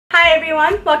Hi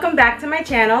everyone, welcome back to my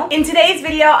channel. In today's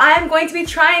video, I am going to be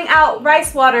trying out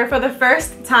rice water for the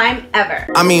first time ever.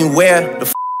 I mean, where the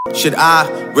f should I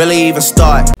really even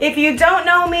start? If you don't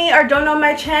know me or don't know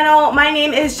my channel, my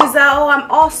name is Giselle. I'm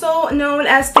also known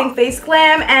as Stink Face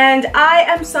Glam, and I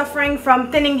am suffering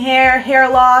from thinning hair, hair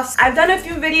loss. I've done a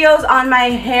few videos on my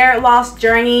hair loss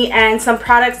journey and some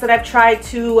products that I've tried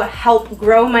to help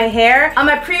grow my hair. On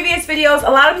my previous videos,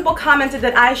 a lot of people commented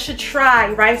that I should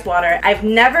try rice water. I've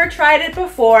never tried it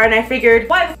before, and I figured,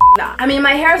 why the f not? I mean,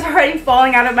 my hair is already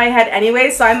falling out of my head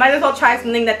anyway, so I might as well try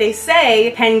something that they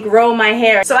say can grow my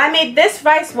hair. So I made this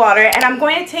rice water, and I'm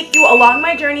going to take you along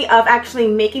my journey of actually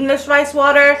making this rice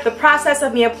water, the process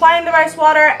of me applying the rice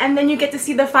water, and then you get to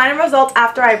see the final results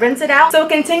after I rinse it out. So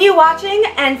continue watching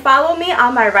and follow me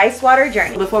on my rice water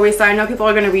journey. Before we start, I know people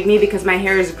are going to read me because my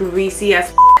hair is greasy as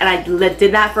f, and I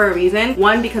did that for a reason.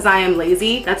 One, because I am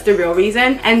lazy, that's the real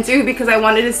reason, and two, because I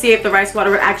wanted to see if the rice water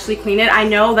would actually clean it. I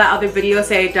know that other videos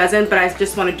say it doesn't, but I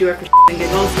just want to do it for and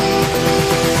giggles.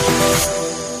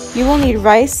 You will need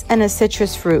rice and a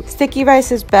citrus fruit. Sticky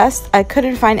rice is best. I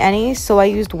couldn't find any, so I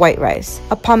used white rice.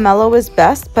 A pomelo is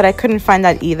best, but I couldn't find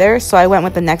that either, so I went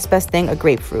with the next best thing, a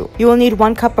grapefruit. You will need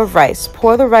 1 cup of rice.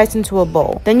 Pour the rice into a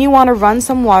bowl. Then you want to run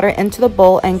some water into the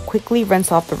bowl and quickly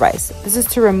rinse off the rice. This is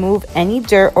to remove any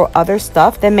dirt or other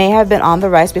stuff that may have been on the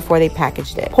rice before they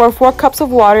packaged it. Pour 4 cups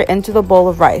of water into the bowl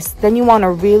of rice. Then you want to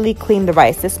really clean the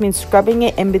rice. This means scrubbing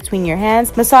it in between your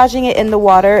hands, massaging it in the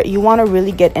water. You want to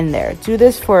really get in there. Do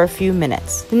this for a few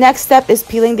minutes. The next step is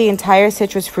peeling the entire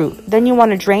citrus fruit. Then you want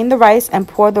to drain the rice and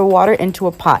pour the water into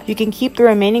a pot. You can keep the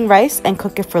remaining rice and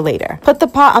cook it for later. Put the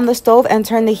pot on the stove and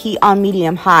turn the heat on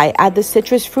medium-high. Add the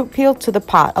citrus fruit peel to the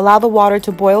pot. Allow the water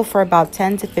to boil for about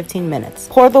 10 to 15 minutes.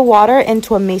 Pour the water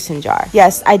into a mason jar.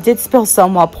 Yes, I did spill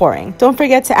some while pouring. Don't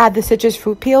forget to add the citrus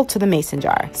fruit peel to the mason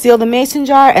jar. Seal the mason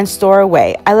jar and store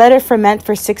away. I let it ferment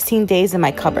for 16 days in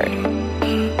my cupboard.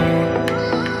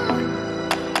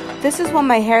 This is what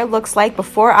my hair looks like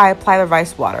before I apply the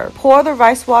rice water. Pour the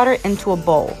rice water into a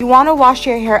bowl. You want to wash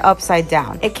your hair upside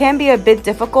down. It can be a bit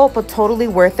difficult, but totally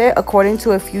worth it according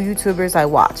to a few YouTubers I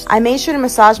watched. I made sure to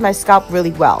massage my scalp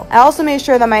really well. I also made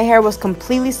sure that my hair was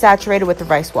completely saturated with the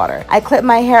rice water. I clipped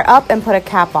my hair up and put a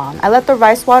cap on. I let the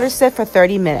rice water sit for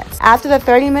 30 minutes. After the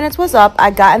 30 minutes was up,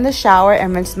 I got in the shower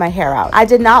and rinsed my hair out. I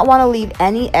did not want to leave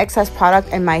any excess product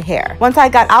in my hair. Once I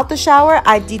got out the shower,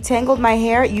 I detangled my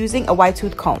hair using a wide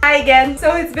tooth comb. Hi again.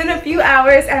 So it's been a few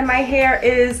hours and my hair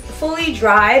is fully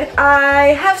dried.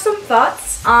 I have some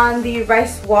thoughts on the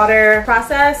rice water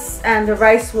process and the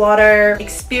rice water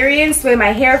experience, the way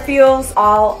my hair feels,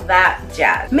 all that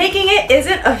jazz. Making it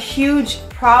isn't a huge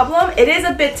problem. It is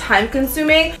a bit time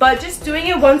consuming, but just doing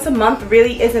it once a month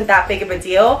really isn't that big of a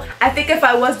deal. I think if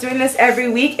I was doing this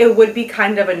every week, it would be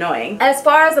kind of annoying. As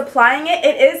far as applying it,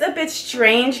 it is a bit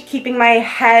strange keeping my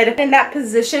head in that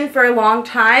position for a long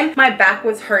time. My back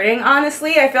was hurting,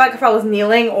 honestly. I feel like if I was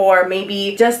kneeling or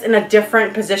maybe just in a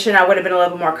different position, I would have been a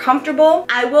little bit more comfortable.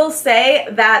 I will say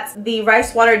that the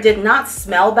rice water did not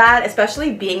smell bad,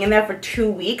 especially being in there for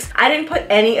 2 weeks. I didn't put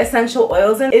any essential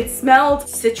oils in. It smelled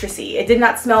citrusy. It did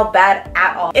not smell bad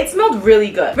at all. It smelled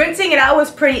really good. Rinsing it out was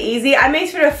pretty easy. I made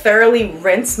sure to thoroughly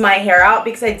rinse my hair out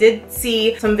because I did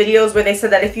see some videos where they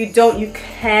said that if you don't, you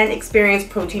can experience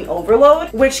protein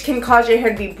overload, which can cause your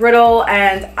hair to be brittle,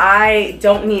 and I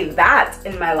don't need that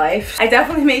in my life. I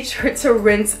definitely made sure to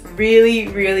rinse really,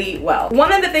 really well.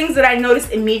 One of the things that I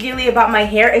noticed immediately about my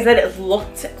hair is that it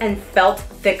looked and felt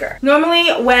thicker. Normally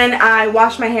when I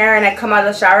wash my hair and I come out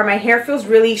of the shower, my hair feels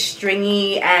really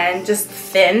stringy and just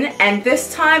thin, and this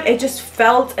time it just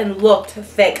felt and looked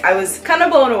thick. I was kind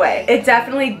of blown away. It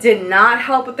definitely did not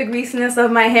help with the greasiness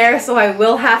of my hair, so I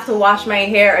will have to wash my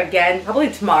hair again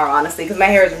probably tomorrow, honestly, because my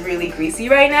hair is really greasy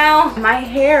right now. My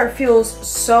hair feels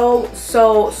so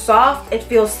soft. It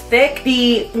feels thick.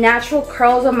 The natural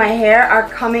curls of my hair are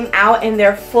coming out in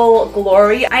their full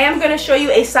glory. I am going to show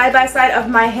you a side-by-side of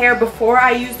my hair before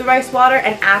I use the rice water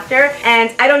and after,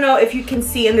 and I don't know if you can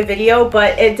see in the video,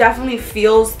 but it definitely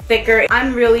feels thicker.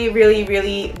 I'm really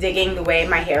digging the way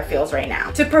my hair feels right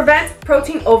now. To prevent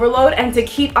protein overload and to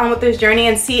keep on with this journey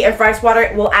and see if rice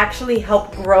water will actually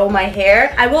help grow my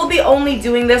hair, I will be only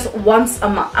doing this once a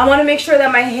month. I want to make sure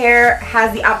that my hair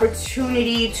has the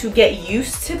opportunity to get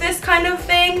used to this kind of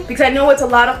thing because I know it's a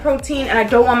lot of protein and I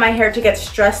don't want my hair to get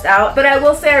stressed out. But I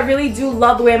will say I really do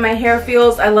love the way my hair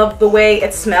feels. I love the way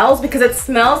it smells because it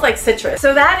smells like citrus.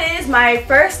 So that is my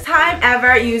first time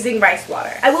ever using rice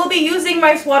water. I will be using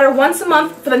rice water once a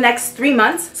month for the next 3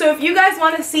 months. So if you guys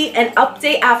want to see an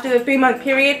update after the 3-month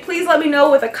period, please let me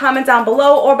know with a comment down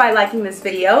below or by liking this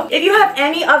video. If you have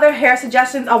any other hair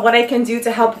suggestions on what I can do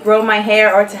to help grow my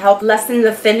hair or to help lessen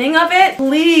the thinning of it,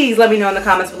 please let me know in the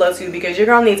comments below too, because your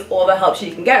girl needs all the help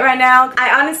she can get right now.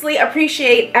 I honestly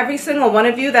appreciate every single one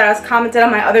of you that has commented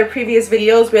on my other previous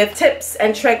videos with tips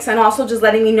and tricks, and also just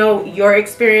letting me know your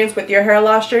experience with your hair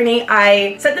loss journey.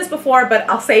 I said this before, but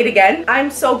I'll say it again. I'm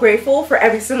so grateful for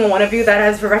every single one of you that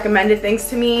has recommended things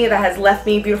to me, that has left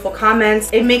me beautiful comments.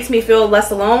 It makes me feel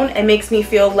less alone. It makes me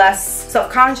feel less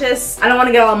self-conscious. I don't want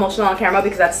to get all emotional on camera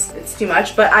because it's too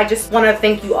much, but I just want to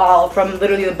thank you all from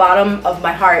literally the bottom of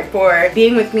my heart for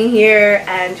being with me here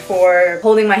and for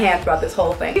holding my hand throughout this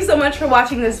whole thing. Thank you so much for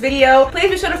watching this video. Please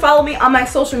be sure to follow me on my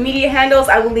social media handles.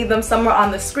 I will leave them somewhere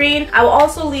on the screen. I will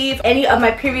also leave any of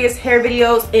my previous hair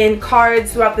videos in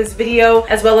cards throughout this video,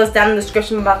 as well as down in the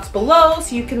description box below,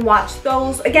 so you can watch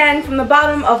those. Again, from the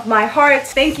bottom of my heart,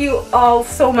 thank you all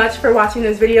so much for watching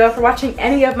this video, for watching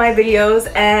any of my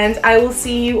videos, and I will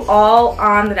see you all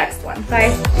on the next one.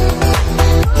 Bye.